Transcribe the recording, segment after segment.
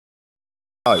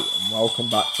Hello and welcome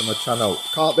back to my channel.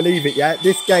 Can't believe it yet.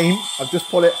 This game, I've just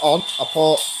put it on. I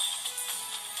put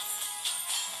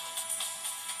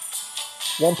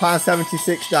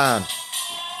 £1.76 down.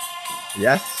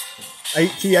 Yes.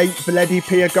 88 bloody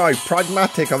p a go.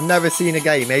 Pragmatic. I've never seen a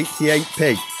game.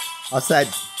 88p. I said,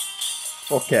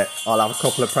 fuck it. I'll have a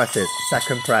couple of presses.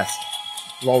 Second press.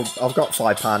 Well, I've got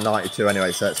 £5.92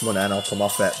 anyway, so it's money and I'll come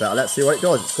off it. But let's see what it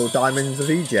does. It's called Diamonds of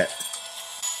Egypt.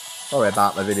 Sorry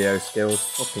about my video skills,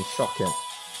 fucking shocking.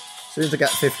 As soon as I get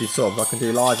 50 subs, I can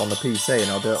do live on the PC and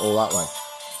I'll do it all that way.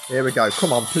 Here we go,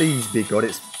 come on, please be good.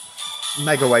 It's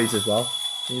mega ways as well.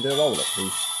 Can you do a roll up,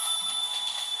 please?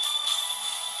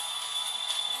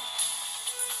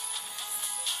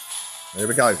 Here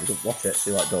we go, you can watch it,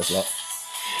 see what it does, look.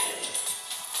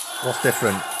 What's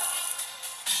different?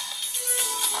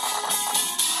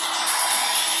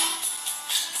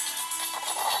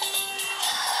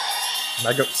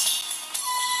 Mega.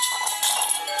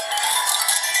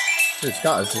 Two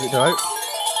scatters, does it go out?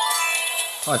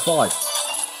 High five.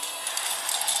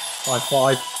 High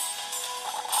five.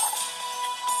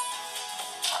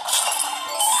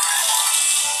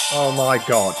 Oh my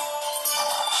god.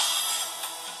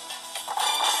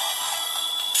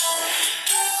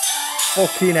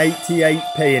 Fucking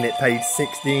 88p and it paid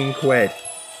 16 quid.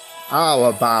 How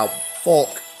about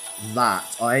fuck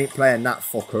that? I ain't playing that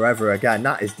fucker ever again.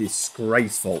 That is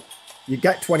disgraceful. You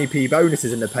get 20p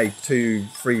bonuses and they pay 2,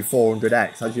 3,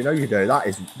 400x, as you know you do. That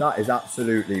is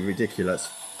absolutely ridiculous.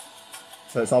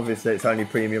 So it's obviously it's only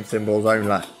premium symbols only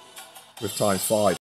with ×5.